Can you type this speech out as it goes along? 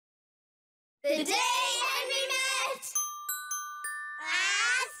The day Henry met a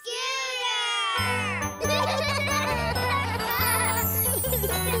scooter!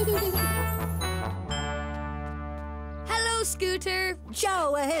 Hello, Scooter.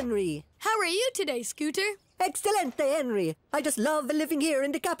 Ciao, Henry. How are you today, Scooter? Excelente, Henry. I just love living here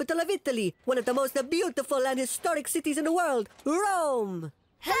in the capital of Italy, one of the most beautiful and historic cities in the world, Rome.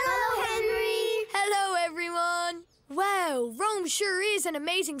 Hello, Henry. Hello, everyone. Wow, Rome sure is an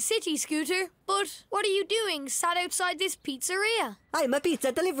amazing city, Scooter. But what are you doing sat outside this pizzeria? I'm a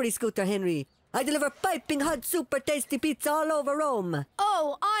pizza delivery scooter, Henry. I deliver piping hot, super tasty pizza all over Rome.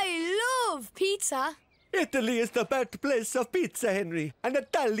 Oh, I love pizza. Italy is the birthplace of pizza, Henry. And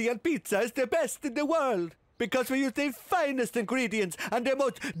Italian pizza is the best in the world. Because we use the finest ingredients and the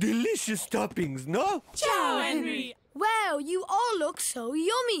most delicious toppings, no? Ciao, Henry. Wow, you all look so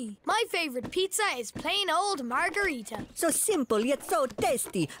yummy. My favorite pizza is plain old margherita. So simple yet so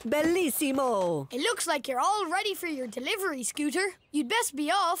tasty. Bellissimo. It looks like you're all ready for your delivery, Scooter. You'd best be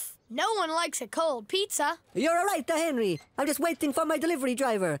off. No one likes a cold pizza. You're all right, Henry. I'm just waiting for my delivery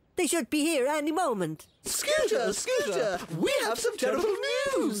driver. They should be here any moment. Scooter, we have some terrible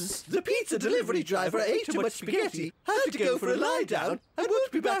news. The pizza delivery driver ate too much spaghetti, had to go for a lie down, and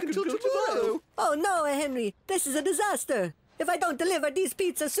won't be back until tomorrow. Oh no, Henry. This is a disaster. If I don't deliver these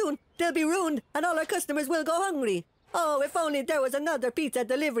pizzas soon, they'll be ruined and all our customers will go hungry. Oh, if only there was another pizza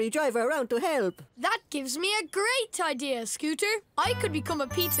delivery driver around to help. That gives me a great idea, Scooter. I could become a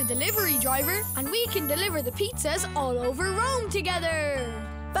pizza delivery driver and we can deliver the pizzas all over Rome together.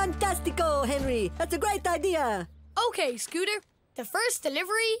 Fantastico, Henry. That's a great idea. Okay, Scooter. The first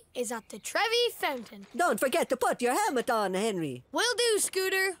delivery is at the Trevi Fountain. Don't forget to put your helmet on, Henry. Will do,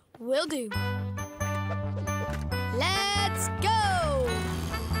 Scooter. Will do. Let's go!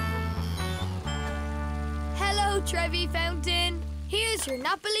 Hello, Trevi Fountain. Here's your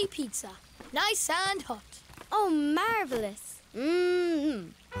Napoli pizza. Nice and hot. Oh, marvellous.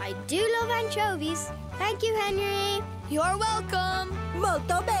 I do love anchovies. Thank you, Henry. You're welcome.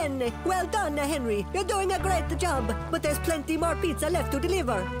 Molto bene. Well done, Henry. You're doing a great job. But there's plenty more pizza left to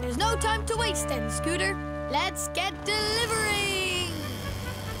deliver. There's no time to waste then, Scooter. Let's get delivering.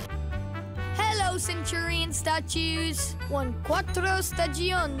 Hello, Centurion statues. One Quattro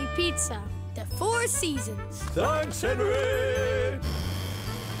Stagioni pizza. The 4 seasons. Thanks, Henry!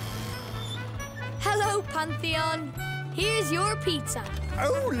 Hello, Pantheon. Here's your pizza.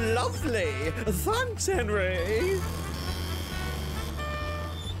 Oh, lovely! Thanks, Henry!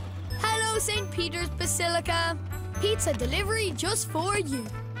 Hello, St. Peter's Basilica. Pizza delivery just for you.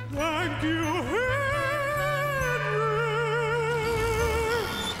 Thank you, Henry!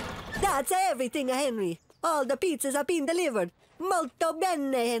 That's everything, Henry. All the pizzas have been delivered. Molto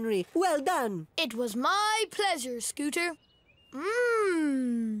bene, Henry. Well done. It was my pleasure, Scooter.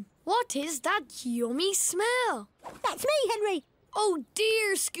 What is that yummy smell? That's me, Henry. Oh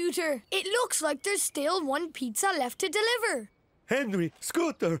dear, Scooter. It looks like there's still one pizza left to deliver. Henry,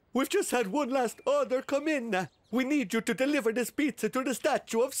 Scooter, we've just had one last order come in. We need you to deliver this pizza to the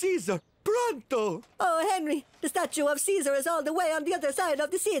statue of Caesar. Pronto! Oh, Henry, the statue of Caesar is all the way on the other side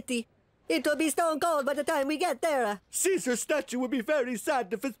of the city. It will be stone cold by the time we get there. Caesar's statue will be very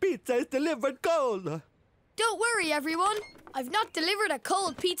sad if his pizza is delivered cold. Don't worry, everyone. I've not delivered a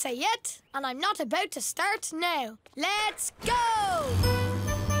cold pizza yet, and I'm not about to start now. Let's go!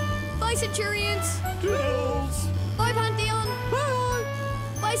 Bye, Centurions. Toodles! Bye, Pantheon. Bye!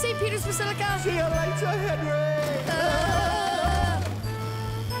 Bye, St. Peter's Basilica. See you later, Henry!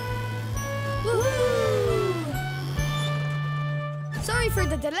 Woohoo! Sorry for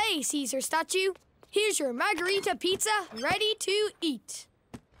the delay, Caesar statue. Here's your margherita pizza ready to eat.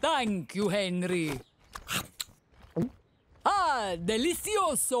 Thank you, Henry. Ah,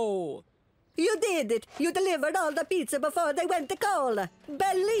 delicioso! You did it. You delivered all the pizza before they went to cold.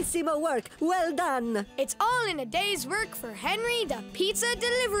 Bellissimo work. Well done. It's all in a day's work for Henry, the pizza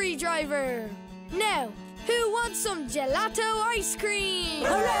delivery driver. Now, who wants some gelato ice cream?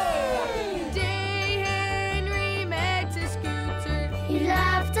 Hooray! The day Henry met a scooter. He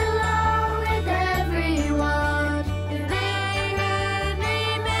laughed along with everyone. The day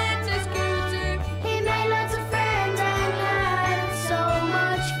Henry met a scooter. He made lots of friends and had so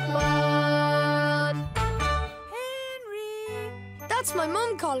much fun. Henry! That's my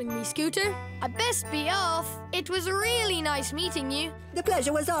mum calling me, Scooter. I'd best be off. It was really nice meeting you. The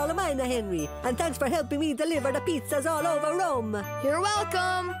pleasure was all mine, Henry. And thanks for helping me deliver the pizzas all over Rome. You're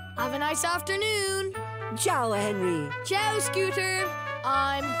welcome. Have a nice afternoon. Ciao, Henry. Ciao, Scooter.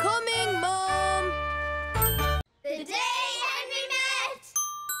 I'm coming, Mom. The day Henry met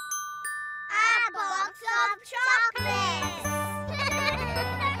a box of chocolates.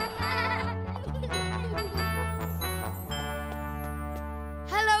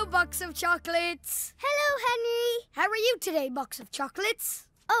 box of chocolates. Hello, Henry. How are you today, box of chocolates?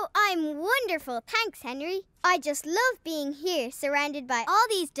 Oh, I'm wonderful. Thanks, Henry. I just love being here, surrounded by all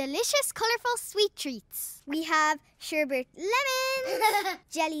these delicious, colourful sweet treats. We have sherbet lemons,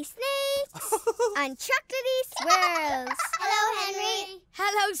 jelly snakes, and chocolatey swirls. Hello, Henry.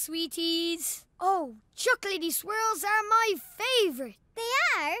 Hello, sweeties. Oh, chocolatey swirls are my favourite.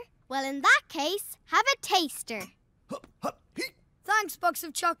 They are? Well, in that case, have a taster. Thanks, box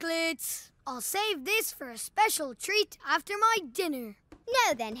of chocolates. I'll save this for a special treat after my dinner.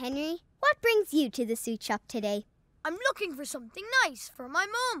 Now then, Henry, what brings you to the sweet shop today? I'm looking for something nice for my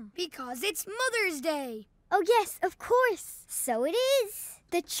mum because it's Mother's Day. Oh, yes, of course. So it is.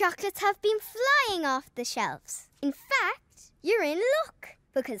 The chocolates have been flying off the shelves. In fact, you're in luck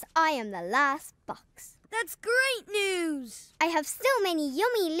because I am the last box. That's great news. I have so many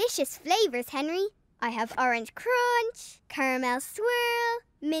yummy, licious flavours, Henry. I have orange crunch, caramel swirl,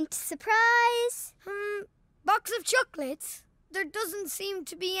 mint surprise. Box of chocolates? There doesn't seem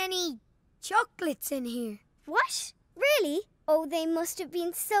to be any chocolates in here. What? Really? Oh, they must have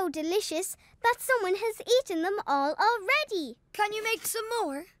been so delicious that someone has eaten them all already. Can you make some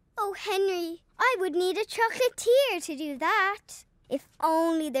more? Oh, Henry, I would need a chocolatier to do that. If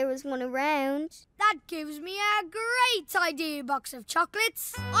only there was one around. That gives me a great idea, box of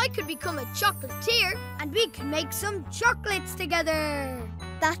chocolates. I could become a chocolatier and we can make some chocolates together.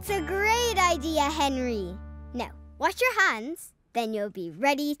 That's a great idea, Henry. Now, wash your hands, then you'll be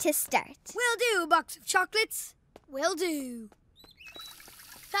ready to start. Will do, box of chocolates. Will do.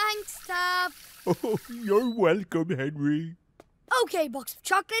 Thanks, Tap. Oh, you're welcome, Henry. Okay, box of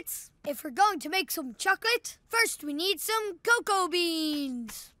chocolates. If we're going to make some chocolate, first we need some cocoa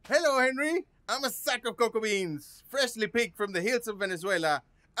beans. Hello, Henry. I'm a sack of cocoa beans, freshly picked from the hills of Venezuela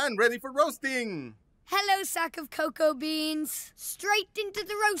and ready for roasting. Hello, sack of cocoa beans. Straight into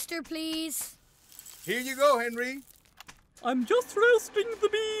the roaster, please. Here you go, Henry. I'm just roasting the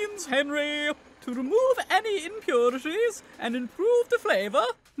beans, Henry. To remove any impurities and improve the flavour,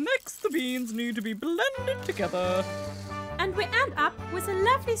 next the beans need to be blended together. And we end up with a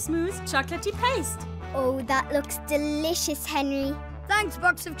lovely smooth chocolatey paste. Oh, that looks delicious, Henry. Thanks,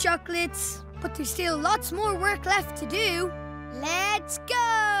 box of chocolates. But there's still lots more work left to do. Let's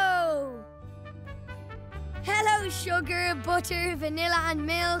go! Hello, sugar, butter, vanilla and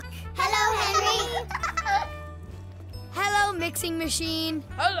milk. Hello, Henry. Hello, mixing machine.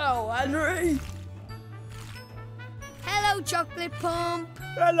 Hello, Henry. Hello, chocolate pump.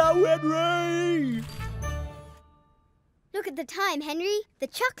 Hello, Henry. Look at the time, Henry. The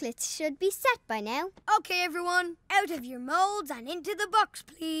chocolates should be set by now. Okay, everyone. Out of your moulds and into the box,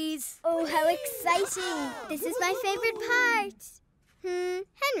 please. Oh, how exciting. This is my favourite part.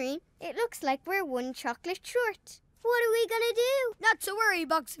 Henry, it looks like we're one chocolate short. What are we going to do? Not to worry,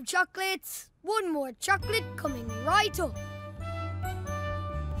 box of chocolates. One more chocolate coming right up.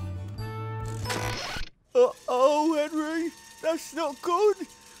 Uh-oh, Henry. That's not good.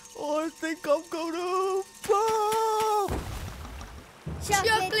 I think I'm going to pop.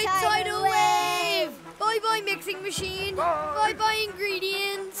 Chocolate tidal wave! Bye-bye, mixing machine. Bye-bye,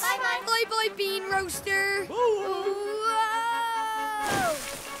 ingredients. Bye-bye. Bye-bye, bean roaster. Whoa!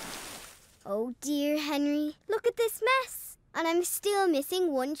 Oh dear, Henry. Look at this mess. And I'm still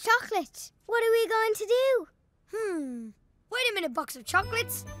missing one chocolate. What are we going to do? Wait a minute, box of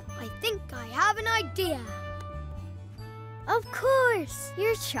chocolates. I think I have an idea. Of course,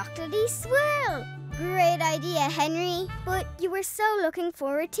 your chocolatey swirl. Great idea, Henry. But you were so looking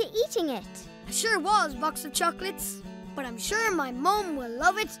forward to eating it. I sure was, box of chocolates. But I'm sure my mum will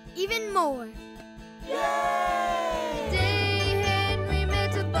love it even more. Yay! Today, Henry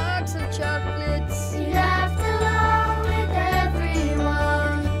met a box of chocolates. He laughed along with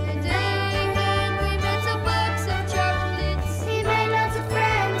everyone. Today, Henry met a box of chocolates. He made lots of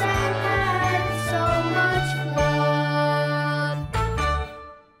friends and had so much fun.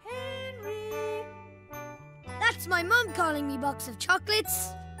 Henry! That's my mum calling me box of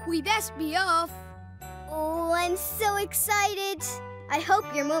chocolates. We best be off. Oh, I'm so excited. I hope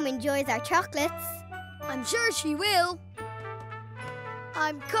your mum enjoys our chocolates. I'm sure she will.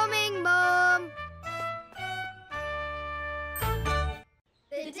 I'm coming, Mum.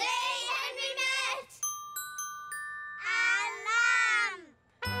 The day Henry met a lamb.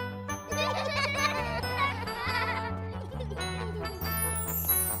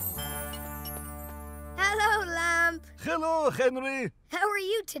 Hello, Lamp. Hello, Henry. How are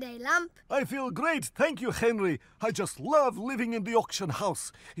you today, Lamp? I feel great, thank you, Henry. I just love living in the auction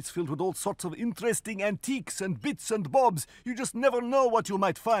house. It's filled with all sorts of interesting antiques and bits and bobs. You just never know what you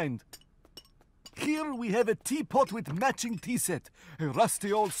might find. Here we have a teapot with matching tea set, a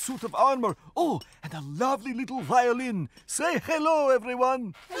rusty old suit of armor, oh, and a lovely little violin. Say hello,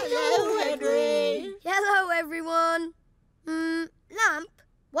 everyone. Hello, Henry. Hello, everyone. Lamp?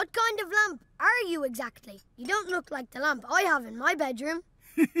 What kind of lamp are you exactly? You don't look like the lamp I have in my bedroom.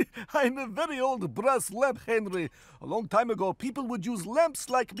 I'm a very old brass lamp, Henry. A long time ago, people would use lamps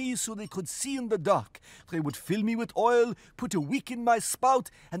like me so they could see in the dark. They would fill me with oil, put a wick in my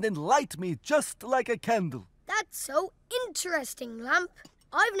spout, and then light me just like a candle. That's so interesting, Lamp.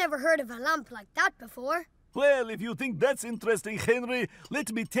 I've never heard of a lamp like that before. Well, if you think that's interesting, Henry,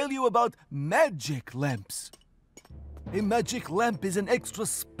 let me tell you about magic lamps. A magic lamp is an extra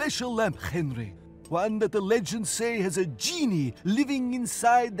special lamp, Henry. One that the legends say has a genie living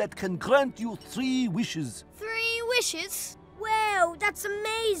inside that can grant you 3 wishes. 3 wishes? Wow, that's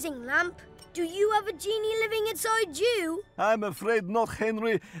amazing, Lamp. Do you have a genie living inside you? I'm afraid not,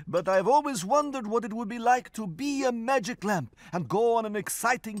 Henry, but I've always wondered what it would be like to be a magic lamp and go on an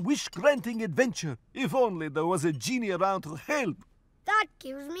exciting wish-granting adventure. If only there was a genie around to help. That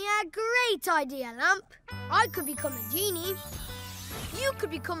gives me a great idea, Lamp. I could become a genie. You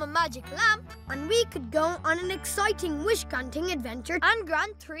could become a magic lamp, and we could go on an exciting wish-granting adventure and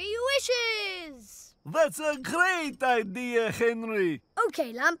grant 3 wishes. That's a great idea, Henry.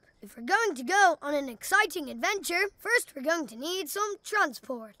 Okay, Lamp. If we're going to go on an exciting adventure, first we're going to need some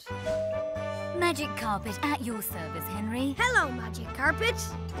transport. Magic carpet at your service, Henry. Hello, Magic Carpet.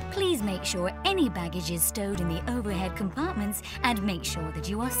 Please make sure any baggage is stowed in the overhead compartments and make sure that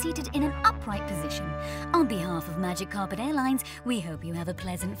you are seated in an upright position. On behalf of Magic Carpet Airlines, we hope you have a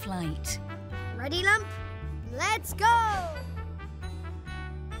pleasant flight. Ready, Lamp? Let's go!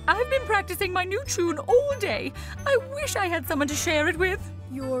 I've been practicing my new tune all day. I wish I had someone to share it with.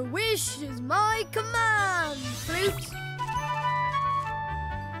 Your wish is my command, Flute.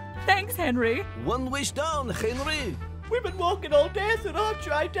 Thanks, Henry. 1 wish down, Henry. We've been walking all day through the hot,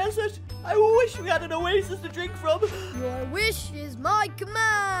 dry desert. I wish we had an oasis to drink from. Your wish is my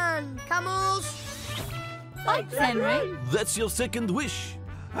command, camels. Thanks, Henry. That's your 2nd wish.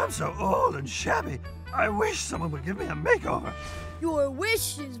 I'm so old and shabby. I wish someone would give me a makeover. Your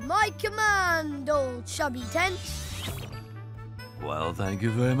wish is my command, old chubby tent. Well, thank you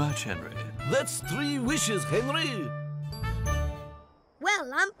very much, Henry. That's 3 wishes, Henry. Well,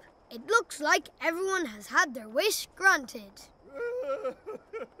 Lamp, it looks like everyone has had their wish granted.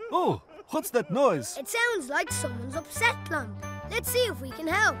 Oh, what's that noise? It sounds like someone's upset, Lamp. Let's see if we can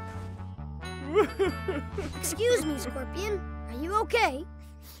help. Excuse me, Scorpion. Are you okay?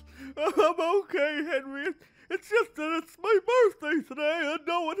 I'm okay, Henry. It's just that it's my birthday today and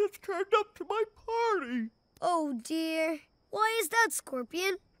no one has turned up to my party. Oh, dear. Why is that,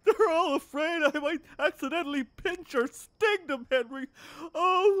 Scorpion? They're all afraid I might accidentally pinch or sting them, Henry.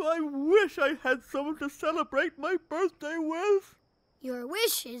 Oh, I wish I had someone to celebrate my birthday with. Your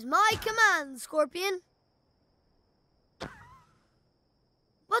wish is my command, Scorpion.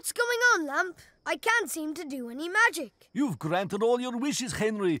 What's going on, Lamp? I can't seem to do any magic. You've granted all your wishes,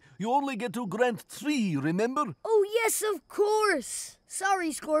 Henry. You only get to grant 3, remember? Oh, yes, of course.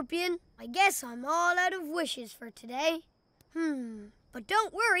 Sorry, Scorpion. I guess I'm all out of wishes for today. But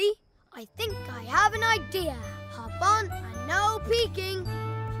don't worry. I think I have an idea. Hop on and no peeking.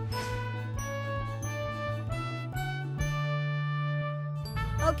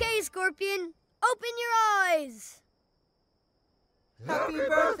 Okay, Scorpion. Open your eyes. Happy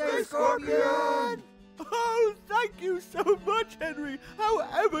birthday, Scorpion! Oh, thank you so much, Henry.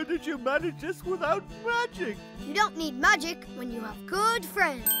 However did you manage this without magic? You don't need magic when you have good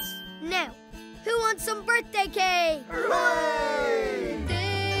friends. Now, who wants some birthday cake? Hooray! The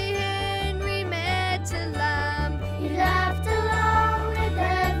day Henry met a lamb, He laughed along with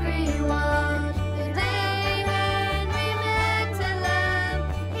everyone. the day Henry met a lamb,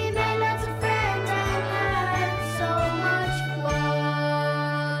 He made lots of friends and had so much fun.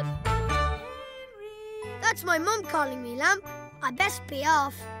 That's my mum calling me, Lamp. I best be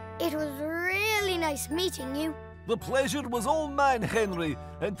off. It was really nice meeting you. The pleasure was all mine, Henry.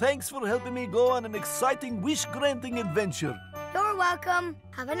 And thanks for helping me go on an exciting wish-granting adventure. You're welcome.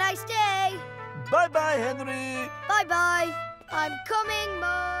 Have a nice day. Bye-bye, Henry. Bye-bye. I'm coming,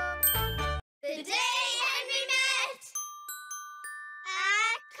 Mum. The day Henry met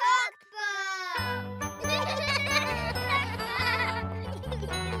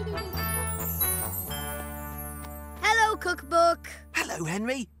Hello, Cookbook. Hello,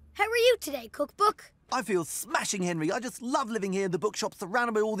 Henry. How are you today, Cookbook? I feel smashing, Henry. I just love living here in the bookshop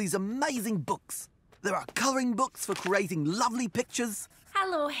surrounded by all these amazing books. There are colouring books for creating lovely pictures.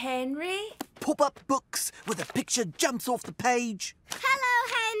 Hello, Henry. Pop-up books where the picture jumps off the page.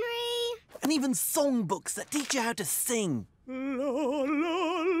 Hello, Henry. And and even songbooks that teach you how to sing. La, la,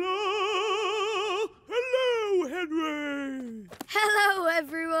 la. Hello, Henry. Hello,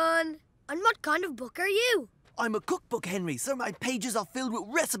 everyone. And what kind of book are you? I'm a cookbook, Henry, so my pages are filled with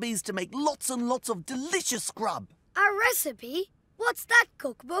recipes to make lots and lots of delicious scrub. A recipe? What's that,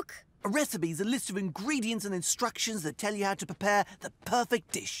 cookbook? A recipe is a list of ingredients and instructions that tell you how to prepare the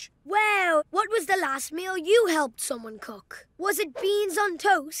perfect dish. Wow, what was the last meal you helped someone cook? Was it beans on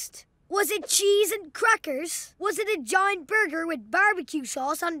toast? Was it cheese and crackers? Was it a giant burger with barbecue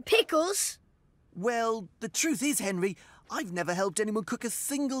sauce and pickles? Well, the truth is, Henry, I've never helped anyone cook a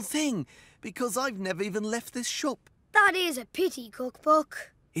single thing because I've never even left this shop. That is a pity,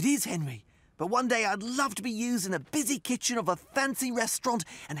 cookbook. It is, Henry. But one day I'd love to be used in a busy kitchen of a fancy restaurant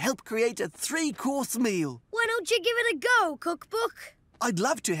and help create a 3-course meal. Why don't you give it a go, cookbook? I'd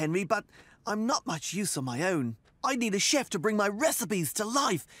love to, Henry, but I'm not much use on my own. I need a chef to bring my recipes to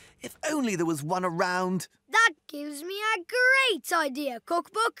life. If only there was one around. That gives me a great idea,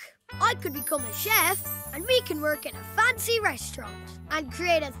 cookbook. I could become a chef and we can work in a fancy restaurant and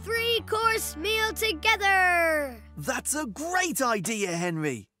create a 3-course meal together. That's a great idea,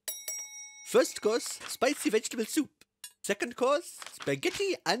 Henry. First course, spicy vegetable soup. Second course,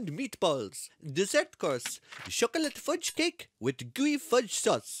 spaghetti and meatballs. Dessert course, chocolate fudge cake with gooey fudge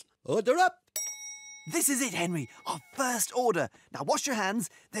sauce. Order up. This is it, Henry. Our first order. Now wash your hands,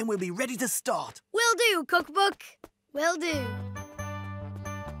 then we'll be ready to start. Will do, cookbook. Will do.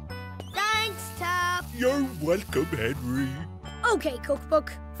 Thanks, Tap. You're welcome, Henry. Okay,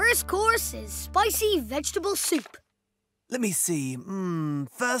 cookbook. First course is spicy vegetable soup. Let me see.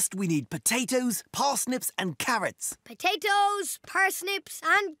 First we need potatoes, parsnips and carrots. Potatoes, parsnips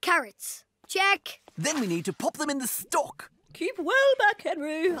and carrots. Check. Then we need to pop them in the stock. Keep well back,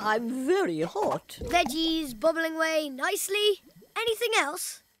 Henry. I'm very hot. Veggies bubbling away nicely. Anything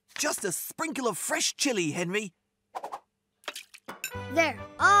else? Just a sprinkle of fresh chilli, Henry. There,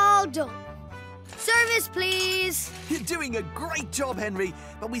 all done. Service, please. You're doing a great job, Henry,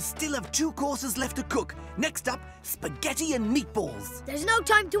 but we still have 2 courses left to cook. Next up, spaghetti and meatballs. There's no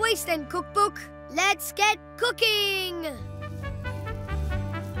time to waste then, cookbook. Let's get cooking.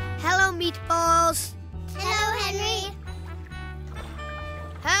 Hello, meatballs. Hello, Henry.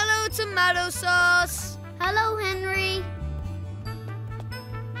 Hello, tomato sauce. Hello, Henry.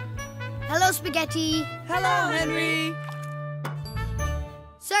 Hello, spaghetti. Hello, Henry.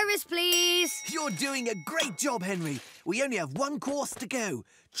 Service, please. You're doing a great job, Henry. We only have 1 course to go.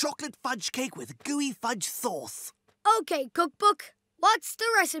 Chocolate fudge cake with gooey fudge sauce. Okay, cookbook. What's the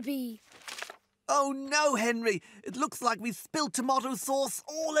recipe? Oh no, Henry. It looks like we spilled tomato sauce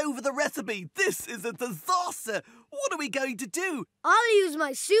all over the recipe. This is a disaster. What are we going to do? I'll use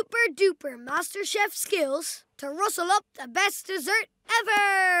my super-duper MasterChef skills to rustle up the best dessert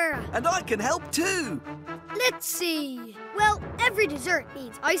ever. And I can help too. Let's see. Well, every dessert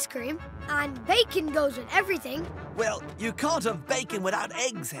needs ice cream, and bacon goes with everything. Well, you can't have bacon without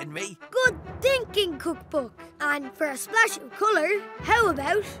eggs, Henry. Good thinking, cookbook. And for a splash of colour, how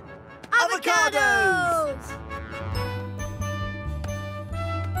about avocados?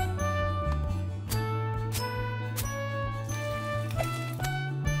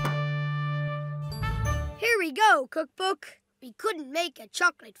 Here we go, cookbook. We couldn't make a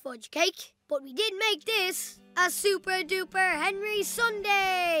chocolate fudge cake, but we did make this, a super-duper Henry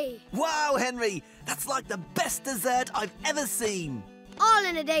sundae. Wow, Henry, that's like the best dessert I've ever seen. All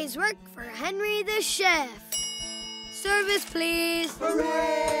in a day's work for Henry the chef. Service, please.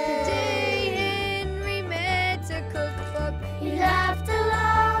 Hooray! The day Henry met a cookbook, He laughed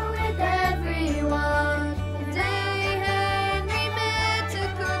along with everyone. the day Henry met a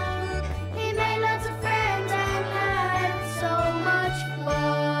cookbook, He made lots of friends and had so much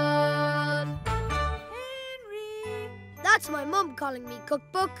fun. That's my mum calling me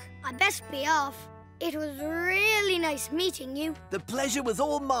cookbook. I best be off. It was really nice meeting you. The pleasure was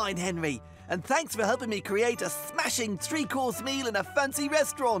all mine, Henry. And thanks for helping me create a smashing 3-course meal in a fancy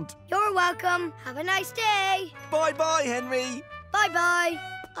restaurant. You're welcome. Have a nice day. Bye-bye, Henry. Bye-bye.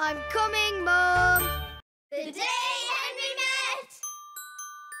 I'm coming, Mum. The day Henry met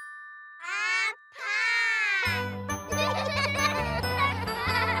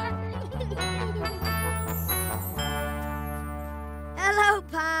Hello,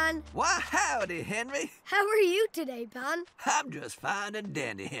 Pan. Why, howdy, Henry. How are you today, Pan? I'm just fine and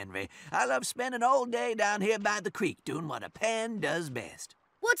dandy, Henry. I love spending all day down here by the creek doing what a pan does best.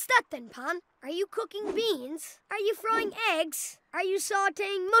 What's that then, Pan? Are you cooking beans? Are you frying eggs? Are you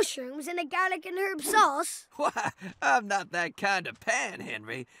sautéing mushrooms in a garlic and herb sauce? Why, I'm not that kind of pan,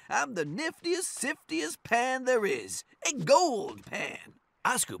 Henry. I'm the niftiest, siftiest pan there is. A gold pan.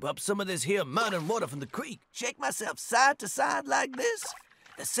 I scoop up some of this here mud and water from the creek, shake myself side to side like this.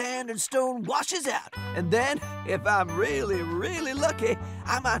 The sand and stone washes out. And then, if I'm really, really lucky,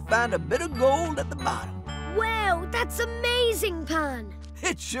 I might find a bit of gold at the bottom. Wow, that's amazing, Pan.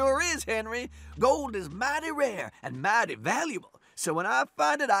 It sure is, Henry. Gold is mighty rare and mighty valuable. So when I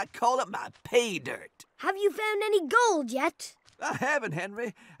find it, I call it my pay dirt. Have you found any gold yet? I haven't,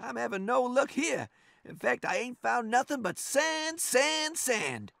 Henry. I'm having no luck here. In fact, I ain't found nothing but sand, sand,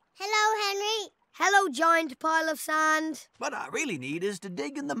 sand. Hello, Henry. Hello, giant pile of sand. What I really need is to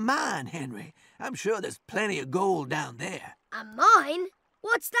dig in the mine, Henry. I'm sure there's plenty of gold down there. A mine?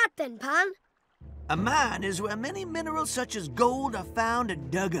 What's that then, Pan? A mine is where many minerals such as gold are found and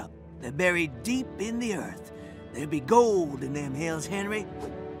dug up. They're buried deep in the earth. There'll be gold in them hills, Henry.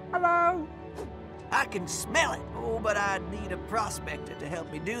 Hello? I can smell it. Oh, but I'd need a prospector to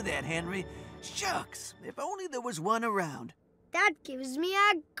help me do that, Henry. Shucks, if only there was one around. That gives me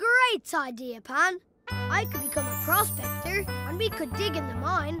a great idea, Pan. I could become a prospector, and we could dig in the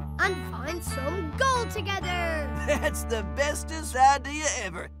mine and find some gold together. That's the bestest idea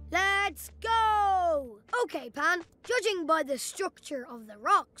ever. Let's go! Okay, Pan, judging by the structure of the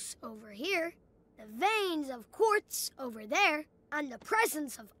rocks over here, the veins of quartz over there, and the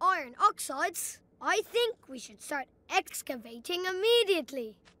presence of iron oxides, I think we should start excavating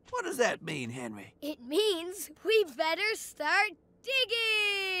immediately. What does that mean, Henry? It means we better start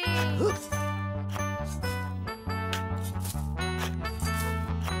digging!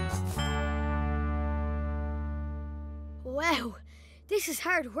 Wow, this is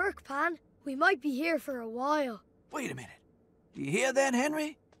hard work, Pan. We might be here for a while. Wait a minute. Do you hear that,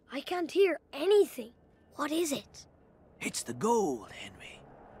 Henry? I can't hear anything. What is it? It's the gold, Henry.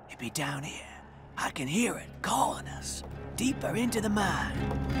 It be down here. I can hear it calling us deeper into the mine.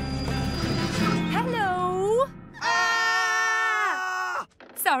 Hello? Ah!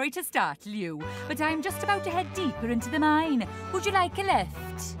 Sorry to startle you, but I'm just about to head deeper into the mine. Would you like a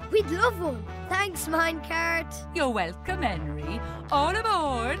lift? We'd love one. Thanks, minecart. You're welcome, Henry. All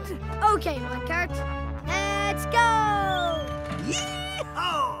aboard. Okay, minecart. Let's go!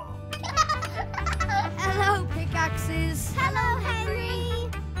 Yee-haw! Hello, pickaxes. Hello, Henry.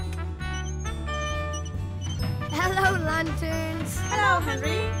 Hello, lanterns. Hello,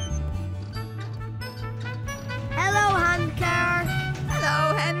 Henry. Hello, handcar.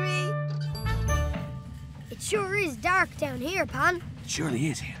 Hello, Henry. It sure is dark down here, Pan. It surely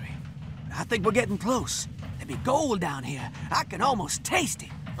is, Henry. But I think we're getting close. There'll be gold down here. I can almost taste it.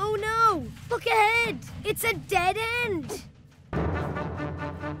 Oh no! Look ahead! It's a dead end!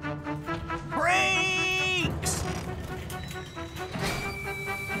 Brakes!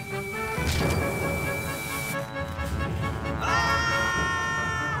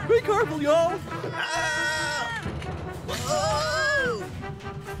 Ah! Be careful, y'all. Ah! Whoa!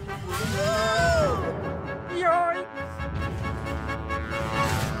 Whoa! Yoink.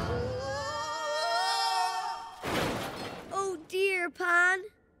 Oh dear, Pan.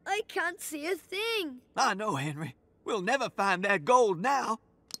 I can't see a thing. I know, Henry. We'll never find that gold now.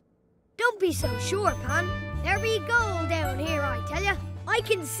 Don't be so sure, Pan. There be gold down here, I tell ya. I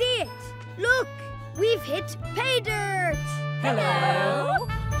can see it. Look, we've hit pay dirt. Hello?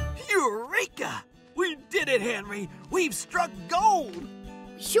 Eureka! We did it, Henry. We've struck gold.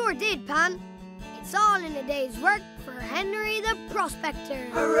 We sure did, Pan. It's all in a day's work for Henry the Prospector.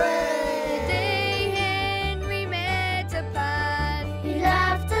 Hooray! The day Henry met a Pan, He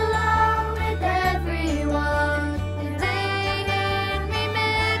laughed along with everyone. the day Henry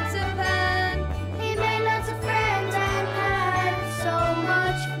met a Pan, He made lots of friends and had so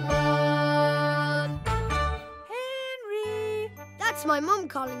much fun. Henry! That's my mum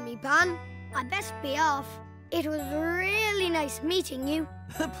calling me, Pan. I best be off. It was really nice meeting you.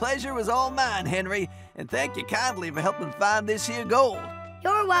 The pleasure was all mine, Henry. And thank you kindly for helping find this here gold.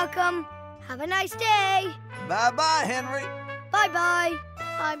 You're welcome. Have a nice day. Bye-bye, Henry. Bye-bye.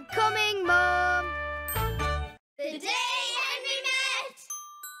 I'm coming, Mum. The day Henry met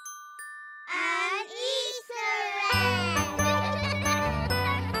an Easter egg.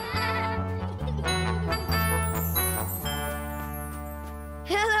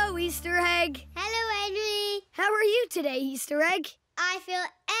 Hello, Easter egg. Hello, Henry. How are you today, Easter egg? I feel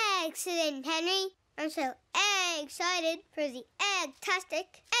excellent, Henry. I'm so excited for the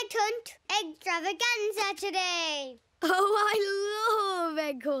egg-tastic egg hunt extravaganza today. Oh, I love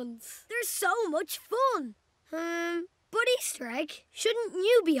egg hunts. They're so much fun. But Easter egg, shouldn't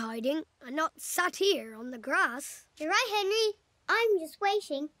you be hiding and not sat here on the grass? You're right, Henry. I'm just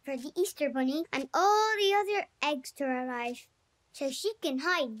waiting for the Easter Bunny and all the other eggs to arrive so she can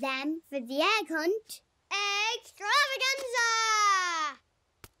hide them for the egg hunt extravaganza.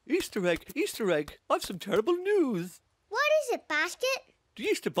 Easter egg, I've some terrible news. What is it, Basket? The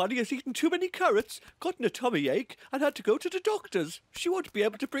Easter Bunny has eaten too many carrots, gotten a tummy ache, and had to go to the doctor's. She won't be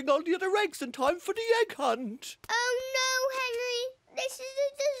able to bring all the other eggs in time for the egg hunt. Oh no, Henry! This is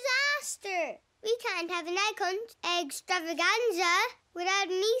a disaster! We can't have an egg hunt, extravaganza, without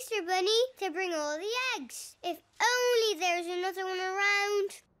an Easter Bunny to bring all the eggs. If only there's another one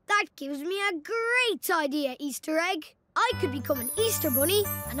around. That gives me a great idea, Easter egg. I could become an Easter Bunny,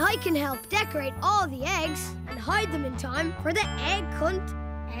 and I can help decorate all the eggs and hide them in time for the egg hunt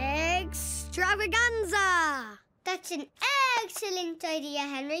extravaganza. That's an excellent idea,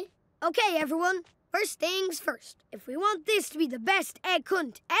 Henry. Okay, everyone. First things first. If we want this to be the best egg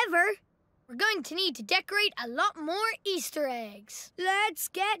hunt ever, we're going to need to decorate a lot more Easter eggs. Let's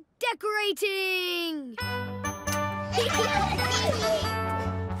get decorating!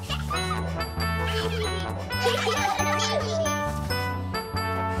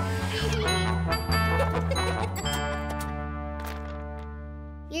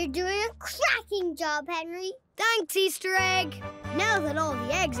 You're doing a cracking job, Henry. Thanks, Easter egg. Now that all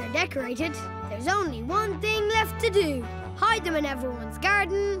the eggs are decorated, there's only one thing left to do. Hide them in everyone's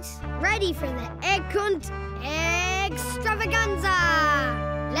gardens, ready for the egg hunt extravaganza.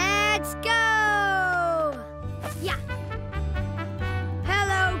 Let's go! Yeah.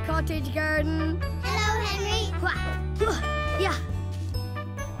 Hello, cottage garden. Hello, Henry. Yeah.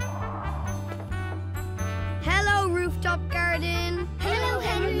 Hello, rooftop garden. Hello,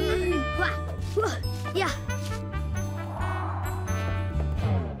 Henry. Yeah.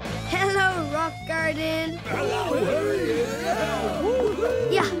 Hello, rock garden. Hello, Henry.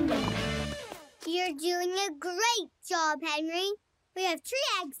 Yeah. You're doing a great job, Henry. We have 3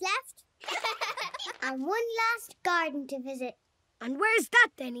 eggs left. And one last garden to visit. And where's that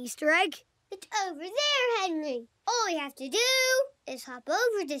then, Easter egg? It's over there, Henry. All we have to do is hop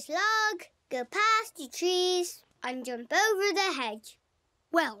over this log, go past the trees, and jump over the hedge.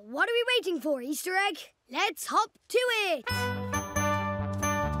 Well, what are we waiting for, Easter egg? Let's hop to it!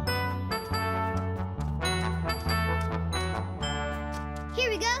 Here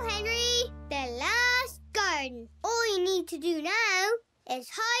we go, Henry. The last garden. All you need to do now is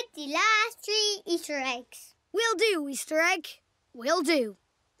hide the last 3 Easter eggs. Will do, Easter egg. Will do.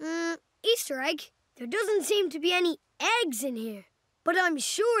 Easter egg, there doesn't seem to be any eggs in here. But I'm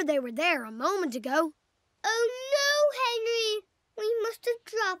sure they were there a moment ago. Oh no, Henry! We must have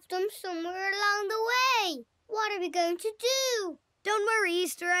dropped them somewhere along the way. What are we going to do? Don't worry,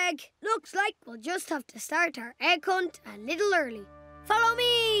 Easter egg. Looks like we'll just have to start our egg hunt a little early. Follow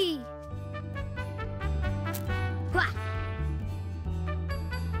me! Wah.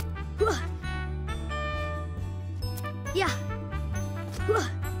 Wah. Yeah. Wah.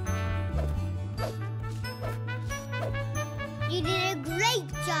 You did a great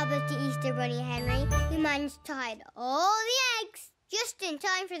job with the Easter Bunny, Henry. You managed to hide all the eggs just in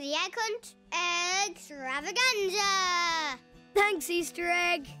time for the egg hunt extravaganza. Thanks, Easter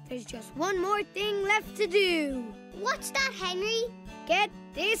egg. There's just one more thing left to do. What's that, Henry? Get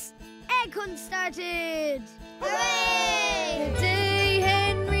this egg hunt started. Hooray! The day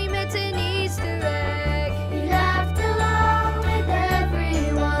Henry met an Easter egg, he laughed along with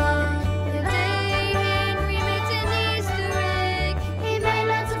everyone. The day Henry met an Easter egg, He made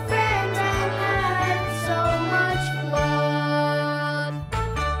lots of friends and had so much fun.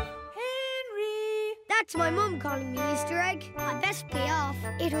 Henry! That's my mum calling me, Easter egg. I best be off.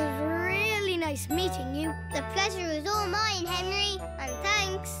 It was really nice meeting you. The pleasure was all mine, Henry. And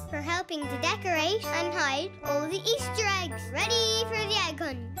thanks for helping to decorate and hide all the Easter eggs ready for the egg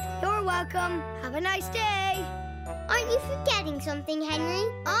hunt. You're welcome. Have a nice day. Aren't you forgetting something, Henry?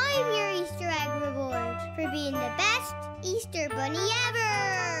 I'm your Easter egg reward for being the best Easter Bunny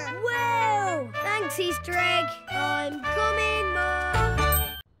ever. Whoa! Thanks, Easter egg. I'm coming, Mum.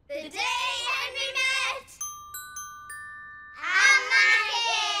 The day Henry met a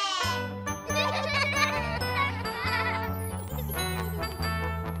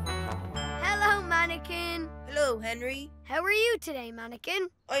mannequin. Hello, mannequin. Hello, Henry. How are you today, mannequin?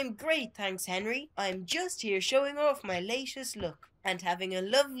 I'm great, thanks, Henry. I'm just here showing off my latest look and having a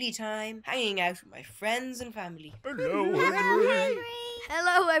lovely time hanging out with my friends and family. Hello, Henry.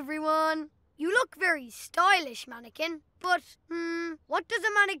 Hello, everyone. You look very stylish, mannequin. But, what does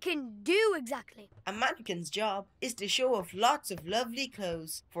a mannequin do exactly? A mannequin's job is to show off lots of lovely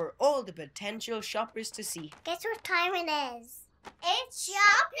clothes for all the potential shoppers to see. Guess what time it is? It's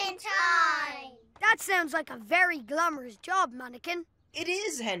shopping time. That sounds like a very glamorous job, mannequin. It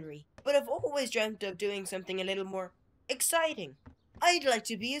is, Henry, but I've always dreamt of doing something a little more exciting. I'd like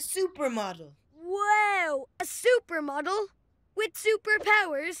to be a supermodel. Wow, a supermodel? with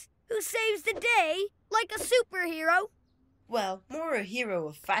superpowers who saves the day like a superhero? Well, more a hero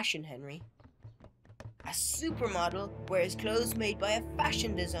of fashion, Henry. A supermodel wears clothes made by a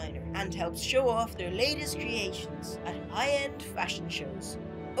fashion designer and helps show off their latest creations at high-end fashion shows.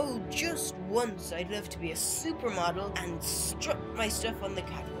 Oh, just once I'd love to be a supermodel and strut my stuff on the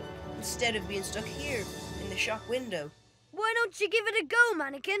catwalk instead of being stuck here in the shop window. Why don't you give it a go,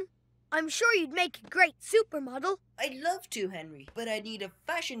 mannequin? I'm sure you'd make a great supermodel. I'd love to, Henry, but I'd need a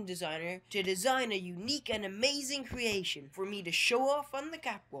fashion designer to design a unique and amazing creation for me to show off on the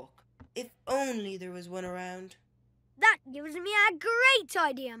catwalk. If only there was one around. That gives me a great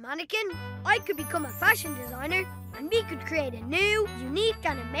idea, mannequin. I could become a fashion designer and we could create a new, unique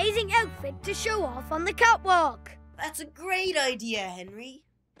and amazing outfit to show off on the catwalk. That's a great idea, Henry.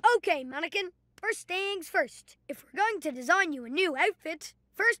 Okay, mannequin. First things first. If we're going to design you a new outfit,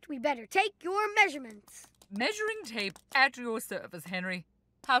 first we better take your measurements. Measuring tape at your service, Henry.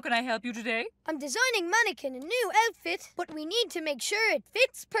 How can I help you today? I'm designing mannequin a new outfit, but we need to make sure it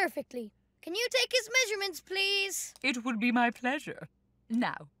fits perfectly. Can you take his measurements, please? It would be my pleasure.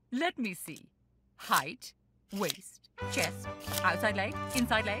 Now, let me see. Height, waist, chest, outside leg,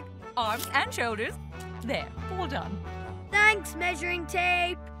 inside leg, arms and shoulders. There, all done. Thanks, measuring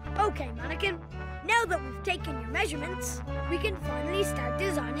tape. Okay, mannequin. Now that we've taken your measurements, we can finally start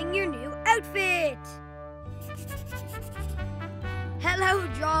designing your new outfit. Hello,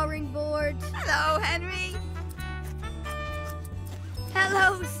 drawing board. Hello, Henry.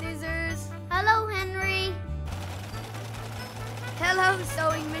 Hello, scissors. Hello, Henry. Hello,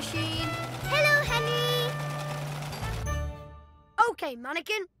 sewing machine. Hello, Henry. Okay,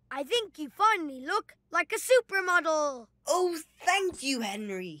 mannequin. I think you finally look like a supermodel. Oh, thank you,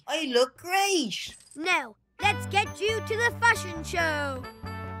 Henry. I look great. Now, let's get you to the fashion show.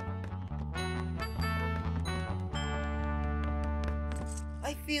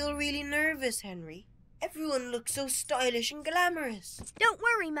 I feel really nervous, Henry. Everyone looks so stylish and glamorous. Don't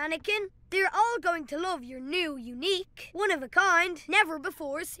worry, mannequin. They're all going to love your new, unique, one-of-a-kind,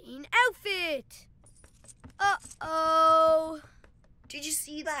 never-before-seen outfit. Uh-oh. Did you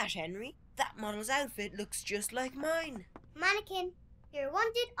see that, Henry? That model's outfit looks just like mine. Mannequin, you're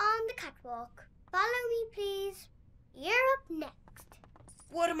wanted on the catwalk. Follow me, please. You're up next.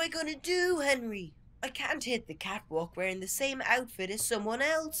 What am I going to do, Henry? I can't hit the catwalk wearing the same outfit as someone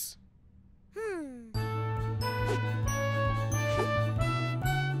else.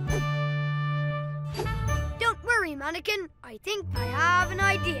 Don't worry, mannequin. I think I have an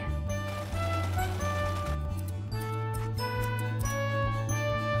idea.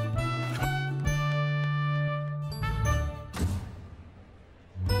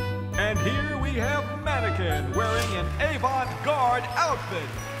 And here we have Mannequin wearing an avant-garde outfit.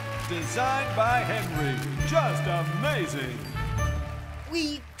 Designed by Henry. Just amazing.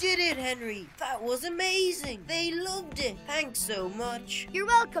 We did it, Henry. That was amazing. They loved it. Thanks so much. You're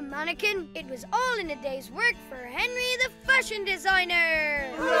welcome, mannequin. It was all in a day's work for Henry the fashion designer.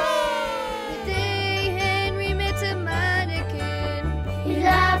 Hooray! The day Henry met a mannequin, he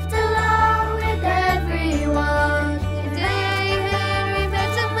laughed along with everyone. The day Henry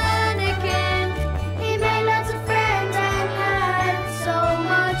met a mannequin, he made lots of friends and had so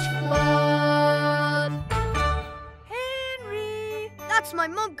much fun. Henry! That's my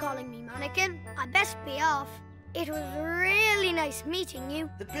mum calling me, mannequin. I best be off. It was really nice meeting you.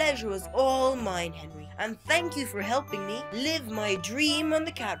 The pleasure was all mine, Henry. And thank you for helping me live my dream on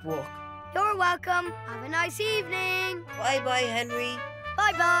the catwalk. You're welcome. Have a nice evening. Bye-bye, Henry.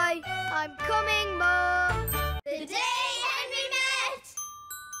 Bye-bye. I'm coming, Mum. The day Henry met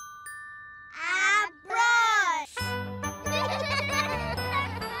a brush.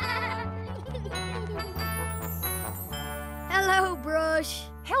 Hello, Brush.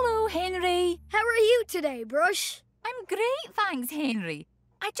 Hello, Henry. How are you today, Brush? I'm great, thanks, Henry.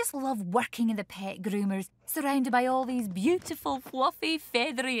 I just love working in the pet groomers, surrounded by all these beautiful, fluffy,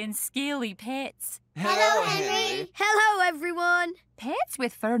 feathery and scaly pets. Hello, Henry. Hello, everyone. Pets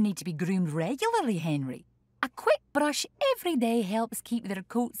with fur need to be groomed regularly, Henry. A quick brush every day helps keep their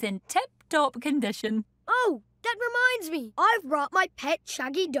coats in tip-top condition. Oh, that reminds me. I've brought my pet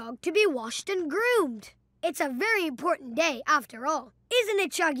shaggy dog to be washed and groomed. It's a very important day, after all. Isn't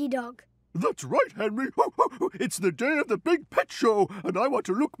it, Shaggy Dog? That's right, Henry. It's the day of the big pet show, and I want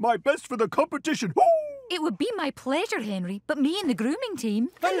to look my best for the competition. It would be my pleasure, Henry, but me and the grooming team...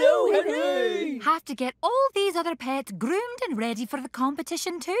 Hello, Henry! ...have to get all these other pets groomed and ready for the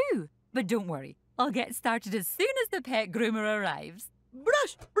competition too. But don't worry, I'll get started as soon as the pet groomer arrives.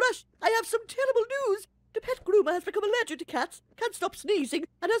 Brush, I have some terrible news. The pet groomer has become allergic to cats, can't stop sneezing,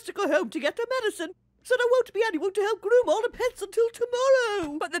 and has to go home to get her medicine. so there won't be anyone to help groom all the pets until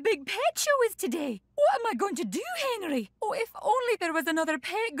tomorrow. But the big pet show is today. What am I going to do, Henry? Oh, if only there was another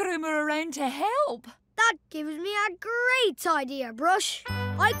pet groomer around to help. That gives me a great idea, Brush.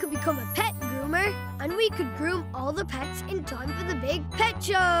 I could become a pet groomer and we could groom all the pets in time for the big pet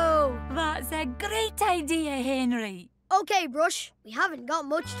show. That's a great idea, Henry. Okay, Brush, we haven't got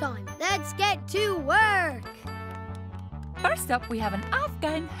much time. Let's get to work. First up, we have an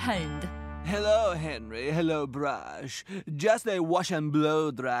Afghan hound. Hello, Henry. Hello, Brush. Just a wash and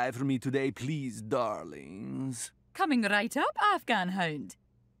blow dry for me today, please, darlings. Coming right up, Afghan hound.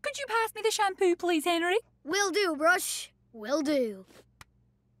 Could you pass me the shampoo, please, Henry? Will do, Brush. Will do.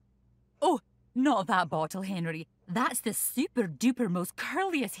 Oh, not that bottle, Henry. That's the super-duper most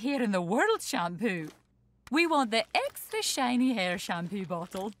curliest hair in the world shampoo. We want the extra shiny hair shampoo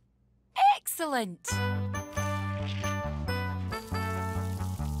bottle. Excellent!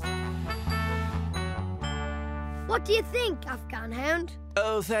 What do you think, Afghan hound?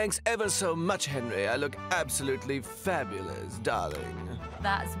 Oh, thanks ever so much, Henry. I look absolutely fabulous, darling.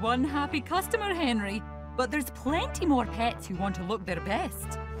 That's one happy customer, Henry. But there's plenty more pets who want to look their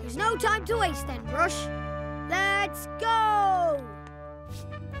best. There's no time to waste then, Brush. Let's go!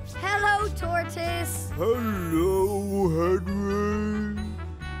 Hello, Tortoise. Hello, Henry.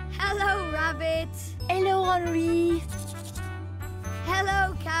 Hello, Rabbit. Hello, Henri.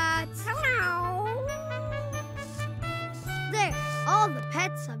 Hello, Cat. Hello. There, all the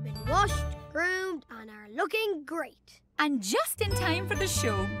pets have been washed, groomed, and are looking great. And just in time for the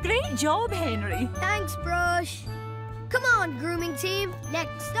show. Great job, Henry. Thanks, Brush. Come on, grooming team.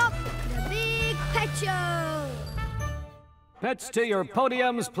 Next up, the big pet show. Pets to your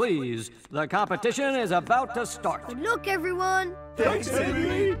podiums, please. The competition is about to start. Good luck, everyone. Thanks,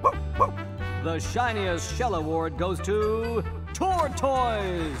 Henry. The shiniest shell award goes to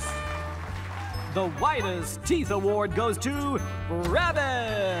Tortoise. The whitest teeth award goes to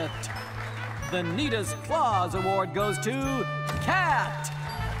Rabbit. The neatest claws award goes to Cat.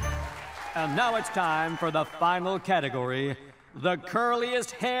 And now it's time for the final category, the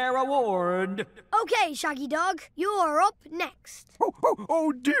curliest hair award. Okay, Shaggy Dog, you're up next.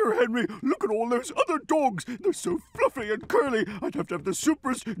 Oh, dear, Henry. Look at all those other dogs. They're so fluffy and curly. I'd have to have the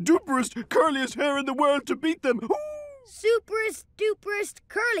superest, duperest, curliest hair in the world to beat them. Ooh. Superest, duperest,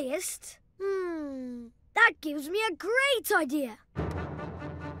 curliest? That gives me a great idea.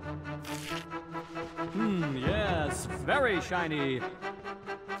 Yes, very shiny.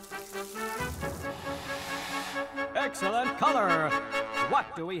 Excellent color.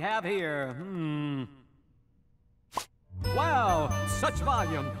 What do we have here? Wow, such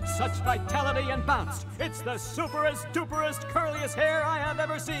volume, such vitality and bounce. It's the superest, duperest, curliest hair I have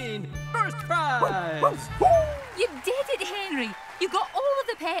ever seen. First prize. You did it, Henry. You got all of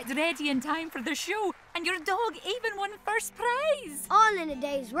the pets ready in time for the show, and your dog even won first prize. All in a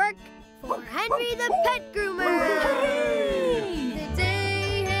day's work for Henry the Pet Groomer. Hooray! The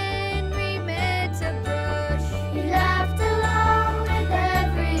day Henry met a brush, he laughed along with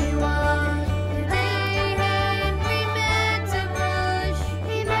everyone. The day Henry met a brush,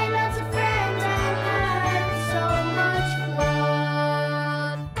 he made lots of friends and had so much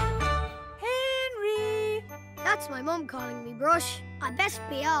fun. Henry! That's my mum calling me, Brush. I best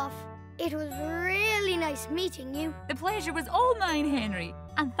be off. It was really nice meeting you. The pleasure was all mine, Henry.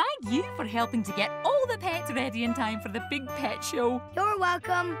 And thank you for helping to get all the pets ready in time for the big pet show. You're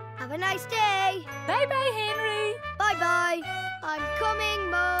welcome. Have a nice day. Bye-bye, Henry. Bye-bye. I'm coming,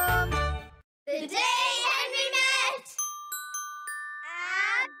 Mum. The day Henry met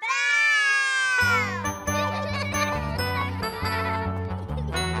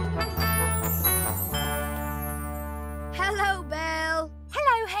Hello, Belle.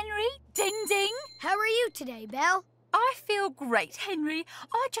 Hello, Henry. Ding, ding. How are you today, Belle? I feel great, Henry.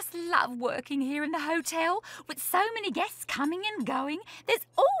 I just love working here in the hotel. With so many guests coming and going, there's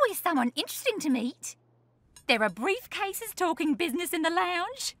always someone interesting to meet. There are briefcases talking business in the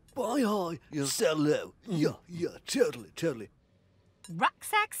lounge. Hi. Hello. Yeah, totally.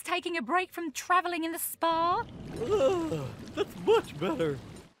 Rucksacks taking a break from travelling in the spa. That's much better.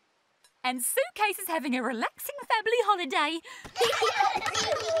 And suitcases having a relaxing family holiday.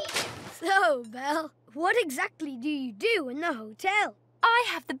 So, Belle, what exactly do you do in the hotel? I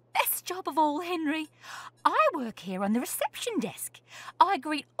have the best job of all, Henry. I work here on the reception desk. I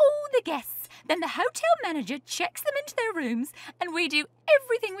greet all the guests, then the hotel manager checks them into their rooms, and we do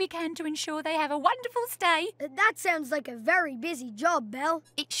everything we can to ensure they have a wonderful stay. That sounds like a very busy job, Belle.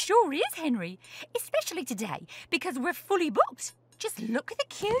 It sure is, Henry, especially today, because we're fully booked. Just look at the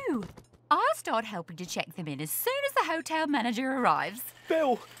queue. I'll start helping to check them in as soon as the hotel manager arrives.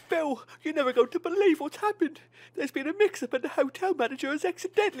 Belle, you're never going to believe what's happened. There's been a mix-up and the hotel manager has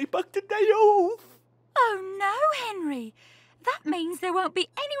accidentally booked a day off. Oh no, Henry. That means there won't be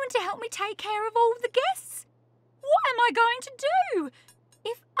anyone to help me take care of all the guests. What am I going to do?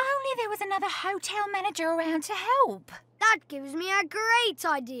 If only there was another hotel manager around to help. That gives me a great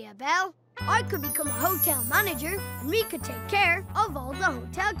idea, Belle. I could become a hotel manager and we could take care of all the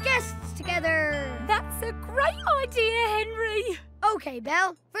hotel guests together. That's a great idea, Henry. Okay,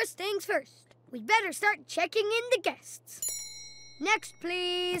 Belle, first things first. We'd better start checking in the guests. Next,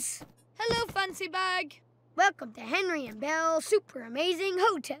 please. Hello, Fancy Bag. Welcome to Henry and Belle's super amazing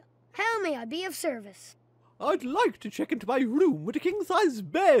hotel. How may I be of service? I'd like to check into my room with a king-size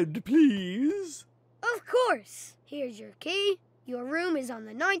bed, please. Of course. Here's your key. Your room is on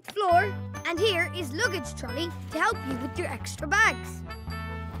the 9th floor. And here is luggage trolley to help you with your extra bags.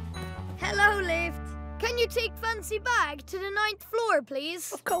 Hello, lift. Can you take Fancy Bag to the 9th floor,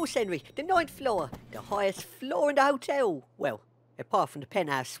 please? Of course, Henry. The 9th floor. The highest floor in the hotel. Well, apart from the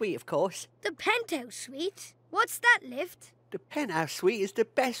penthouse suite, of course. The penthouse suite? What's that, lift? The penthouse suite is the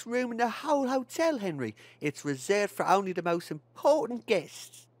best room in the whole hotel, Henry. It's reserved for only the most important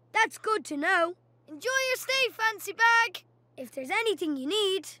guests. That's good to know. Enjoy your stay, Fancy Bag. If there's anything you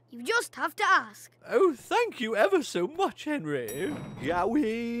need, you just have to ask. Oh, thank you ever so much, Henry.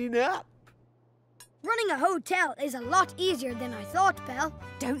 Going up. Running a hotel is a lot easier than I thought, Belle.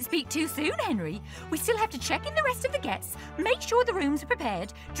 Don't speak too soon, Henry. We still have to check in the rest of the guests, make sure the rooms are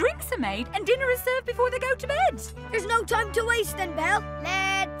prepared, drinks are made, and dinner is served before they go to bed. There's no time to waste then, Belle.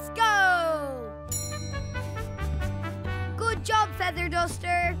 Let's go! Good job, Feather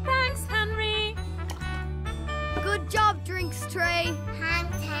Duster. Thanks, Henry. Good job, Drinks Tray.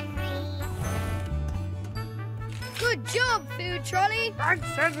 Thanks, Henry. Good job, Food Trolley. Thanks,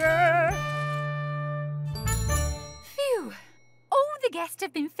 Henry. Phew! All the guests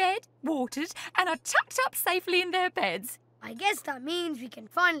have been fed, watered, and are tucked up safely in their beds. I guess that means we can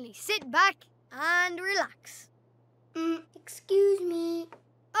finally sit back and relax. Excuse me.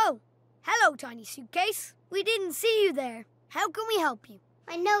 Oh, hello, Tiny Suitcase. We didn't see you there. How can we help you?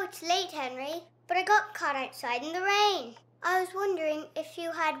 I know it's late, Henry, but I got caught outside in the rain. I was wondering if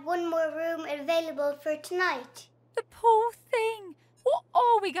you had one more room available for tonight. The poor thing. What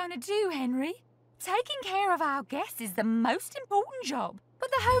are we going to do, Henry? Taking care of our guests is the most important job, but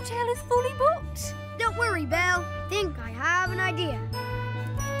the hotel is fully booked. Don't worry, Belle. Think I have an idea.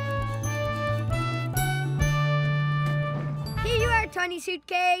 Here you are, Tiny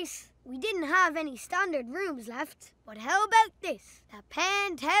Suitcase. We didn't have any standard rooms left, but how about this? The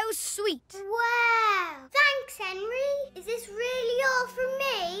penthouse suite. Wow! Thanks, Henry. Is this really all for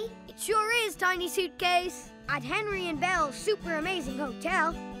me? It sure is, Tiny Suitcase. At Henry and Belle's super amazing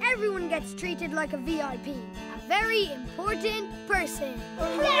hotel, everyone gets treated like a VIP, a very important person.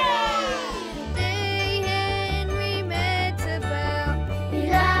 Hooray! The day Henry met Belle, he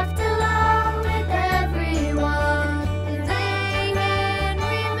laughed along with everyone. The day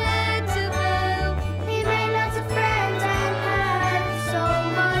Henry met Belle, He made lots of friends and had so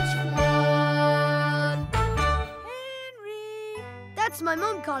much fun. Henry! That's my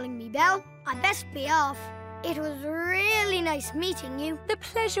mum calling me, Belle. I'd best be off. It was really nice meeting you. The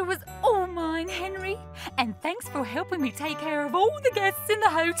pleasure was all mine, Henry. And thanks for helping me take care of all the guests in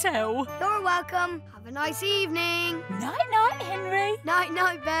the hotel. You're welcome. Have a nice evening. Night-night, Henry.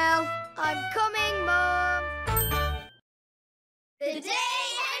 Night-night, Belle. I'm coming, Mum. The day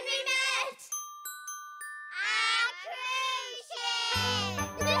Henry met a cruise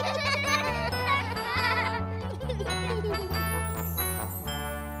ship.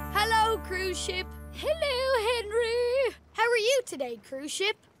 Hello, cruise ship. Hello, Henry. How are you today, cruise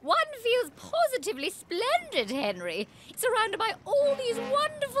ship? One feels positively splendid, Henry. Surrounded by all these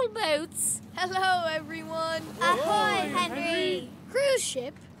wonderful boats. Hello, everyone. Ahoy, Henry. Cruise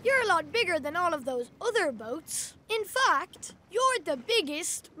ship, you're a lot bigger than all of those other boats. In fact, you're the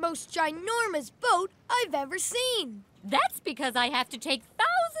biggest, most ginormous boat I've ever seen. That's because I have to take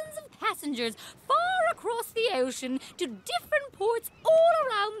thousands of passengers far across the ocean to different ports all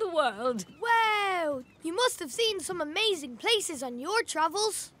around the world. Wow! You must have seen some amazing places on your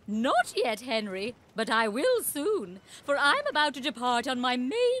travels. Not yet, Henry, but I will soon, for I'm about to depart on my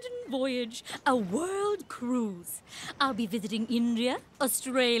maiden voyage, a world cruise. I'll be visiting India,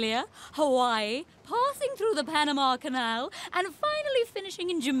 Australia, Hawaii, passing through the Panama Canal, and finally finishing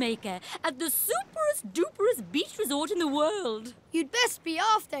in Jamaica at the superest-duperest beach resort in the world. You'd best be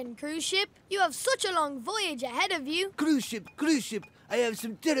off then, cruise ship. You have such a long voyage ahead of you. Cruise ship, I have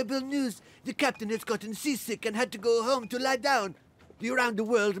some terrible news. The captain has gotten seasick and had to go home to lie down. the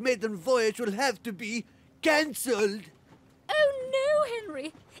around-the-world maiden voyage will have to be cancelled. Oh no,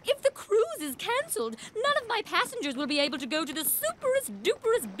 Henry! If the cruise is cancelled, none of my passengers will be able to go to the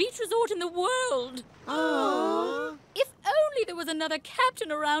superest-duperest beach resort in the world. Aww. If only there was another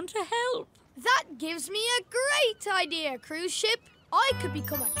captain around to help. That gives me a great idea, cruise ship. I could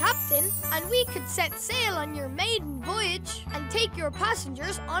become a captain, and we could set sail on your maiden voyage and take your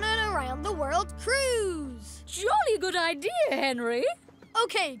passengers on an around-the-world cruise. Jolly good idea, Henry.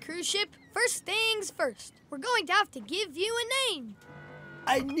 Okay, cruise ship, first things first. We're going to have to give you a name.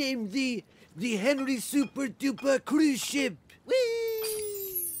 I named the Henry Super Duper Cruise Ship.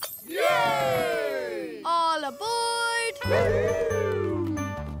 Whee! Yay! All aboard!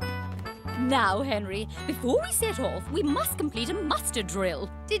 Now, Henry, before we set off, we must complete a muster drill.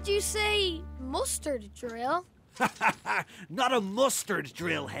 Did you say mustard drill? Not a mustard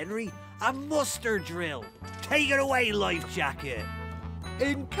drill, Henry. A muster drill. Take it away, life jacket.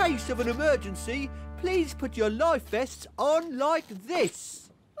 In case of an emergency, please put your life vests on like this.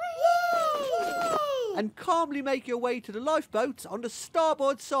 And calmly make your way to the lifeboats on the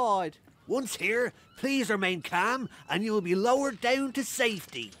starboard side. Once here, please remain calm and you will be lowered down to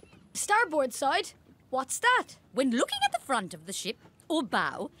safety. Starboard side? What's that? When looking at the front of the ship, or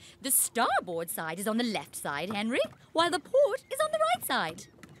bow, the starboard side is on the left side, Henry, while the port is on the right side.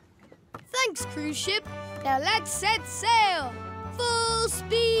 Thanks, cruise ship. Now let's set sail. Full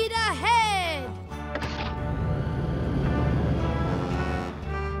speed ahead.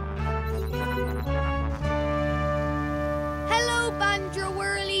 Hello, Bandra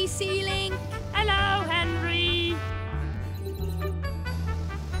Whirly Ceiling. Hello, Henry.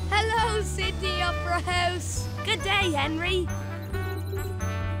 Hello, Sydney Opera House. Good day, Henry.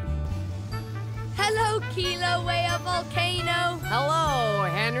 Hello, Kilauea Volcano. Hello,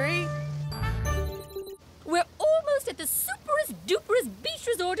 Henry. We're almost at the superest-duperest beach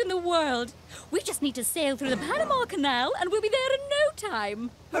resort in the world. We just need to sail through the Panama Canal and we'll be there in no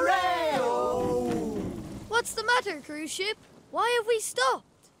time. Hooray! What's the matter, cruise ship? Why have we stopped?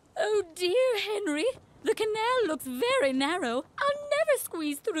 Oh dear, Henry. The canal looks very narrow. I'll never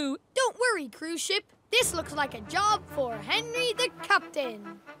squeeze through. Don't worry, cruise ship. This looks like a job for Henry the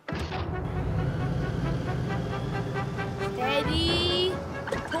Captain. Steady.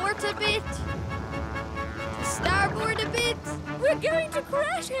 Port a bit. To starboard a bit. We're going to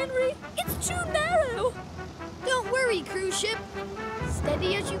crash, Henry. It's too narrow. Don't worry, cruise ship.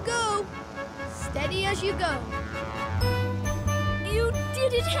 Steady as you go. Steady as you go. You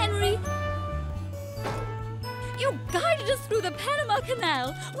did it, Henry. You guided us through the Panama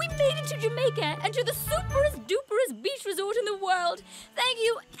Canal. We made it to Jamaica and to the superest-duperest beach resort in the world. Thank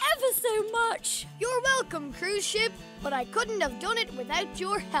you ever so much. You're welcome, cruise ship, but I couldn't have done it without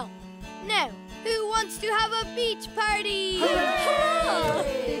your help. Now, who wants to have a beach party? Hurrah!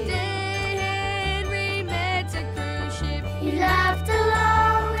 The day Henry met a cruise ship, He laughed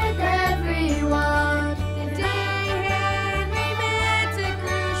along with everyone. the day Henry met a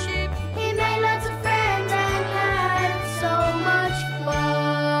cruise ship, He made lots of friends and had so much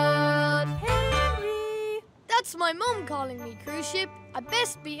fun. Henry. That's my mum calling me, cruise ship. I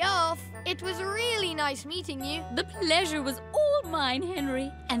best be off. It was really nice meeting you. The pleasure was all mine, Henry.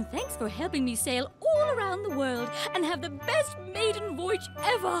 And thanks for helping me sail all around the world and have the best maiden voyage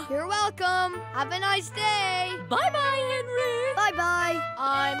ever. You're welcome. Have a nice day. Bye-bye, Henry. Bye-bye.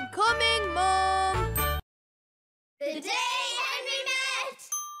 I'm coming, Mum. The day Henry met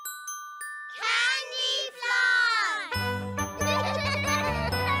Candy Floss.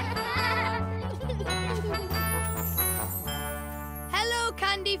 Hello,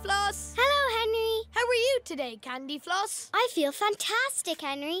 Candy Floss. Hello, Henry. How are you today, Candy Floss? I feel fantastic,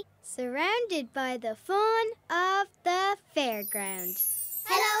 Henry. Surrounded by the fun of the fairground.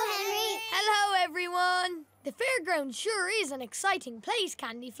 Hello, Henry. Hello, everyone. The fairground sure is an exciting place,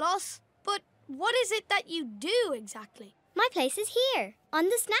 Candy Floss. But what is it that you do exactly? My place is here, on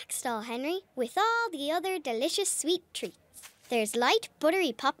the snack stall, Henry, with all the other delicious sweet treats. There's light,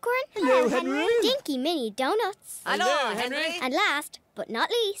 buttery popcorn. Hello, Henry. Dinky mini donuts. Hello, Henry. And last, but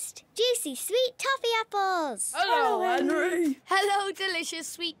not least, juicy sweet toffee apples. Hello, Henry. Hello, delicious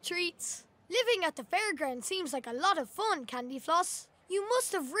sweet treats. Living at the fairground seems like a lot of fun, Candy Floss. You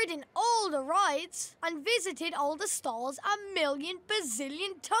must have ridden all the rides and visited all the stalls a million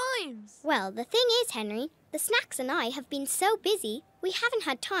bazillion times. Well, the thing is, Henry, the snacks and I have been so busy, we haven't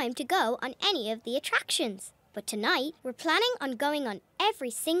had time to go on any of the attractions. But tonight, we're planning on going on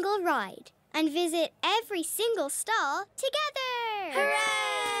every single ride and visit every single stall together.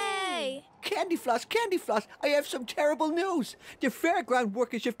 Hooray! Candy Floss, I have some terrible news. The fairground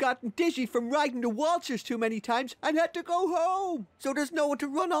workers have gotten dizzy from riding the waltzers too many times and had to go home. So there's no one to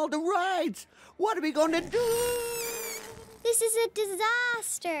run all the rides. What are we going to do? This is a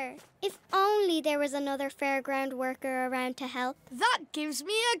disaster. If only there was another fairground worker around to help. That gives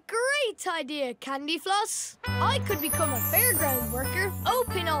me a great idea, Candy Floss. I could become a fairground worker,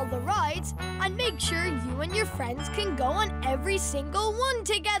 open all the rides, and make sure you and your friends can go on every single one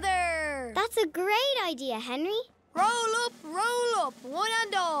together. That's a great idea, Henry. Roll up, one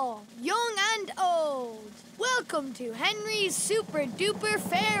and all, young and old. Welcome to Henry's Super Duper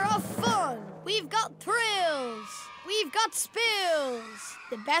Fair of Fun. We've got thrills. We've got spills,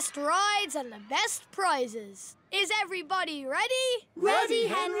 the best rides and the best prizes. Is everybody ready? Ready,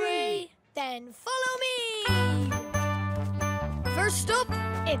 Henry. Then follow me. First up,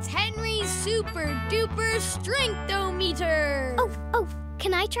 it's Henry's Super Duper Strength-O-Meter. Oh,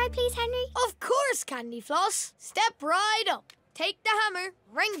 can I try please, Henry? Of course, Candy Floss. Step right up. Take the hammer,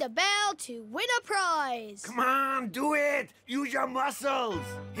 ring the bell to win a prize. Come on, do it. Use your muscles.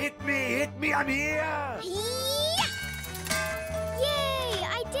 Hit me, I'm here. Yay,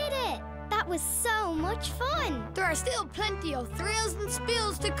 I did it. That was so much fun. There are still plenty of thrills and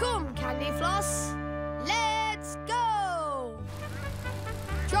spills to come, Candy Floss. Let's go.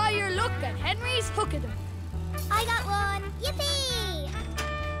 Try your luck at Henry's Hook-a-Dum. I got one. Yippee!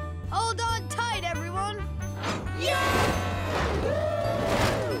 Hold on tight, everyone. Yeah!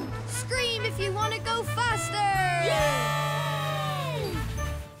 Scream if you want to go faster! Yay!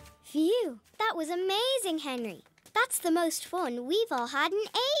 Phew, that was amazing, Henry. That's the most fun we've all had in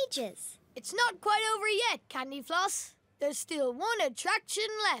ages. It's not quite over yet, Candy Floss. There's still one attraction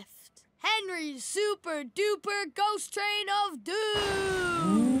left. Henry's Super Duper Ghost Train of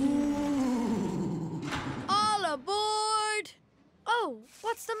Doom! All aboard! Oh,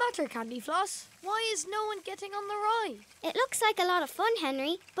 what's the matter, Candy Floss? Why is no one getting on the ride? It looks like a lot of fun,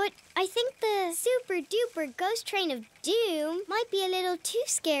 Henry, but I think the Super Duper Ghost Train of Doom might be a little too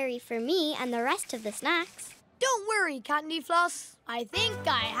scary for me and the rest of the snacks. Don't worry, Candy Floss. I think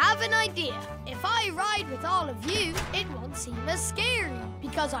I have an idea. If I ride with all of you, it won't seem as scary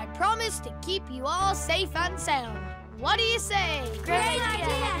because I promise to keep you all safe and sound. What do you say? Great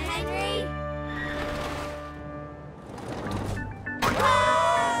idea, Henry.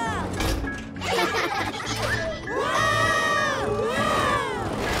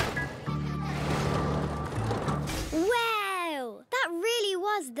 Wow! That really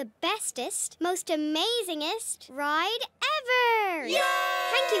was the bestest, most amazingest ride ever! Yay!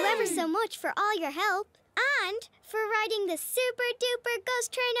 Thank you ever so much for all your help and for riding the Super Duper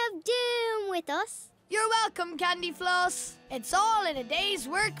Ghost Train of Doom with us. You're welcome, Candy Floss. It's all in a day's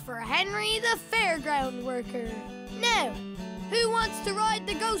work for Henry the Fairground Worker. Now, who wants to ride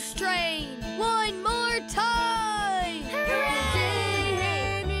the ghost train? One more time! Hooray!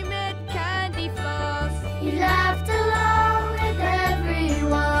 Henry met Candy Floss. He laughed along with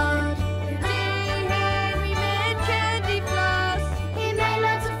everyone. The day Henry met Candy Floss. He made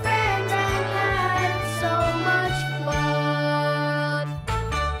lots of friends and had so much fun.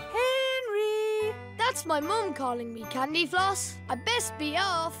 Henry! That's my mum calling me, Candy Floss. I best be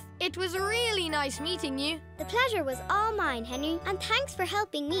off. It was really nice meeting you. The pleasure was all mine, Henry, and thanks for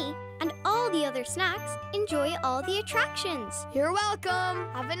helping me and all the other snacks enjoy all the attractions. You're welcome.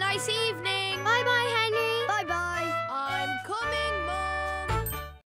 Have a nice evening. Bye-bye, Henry.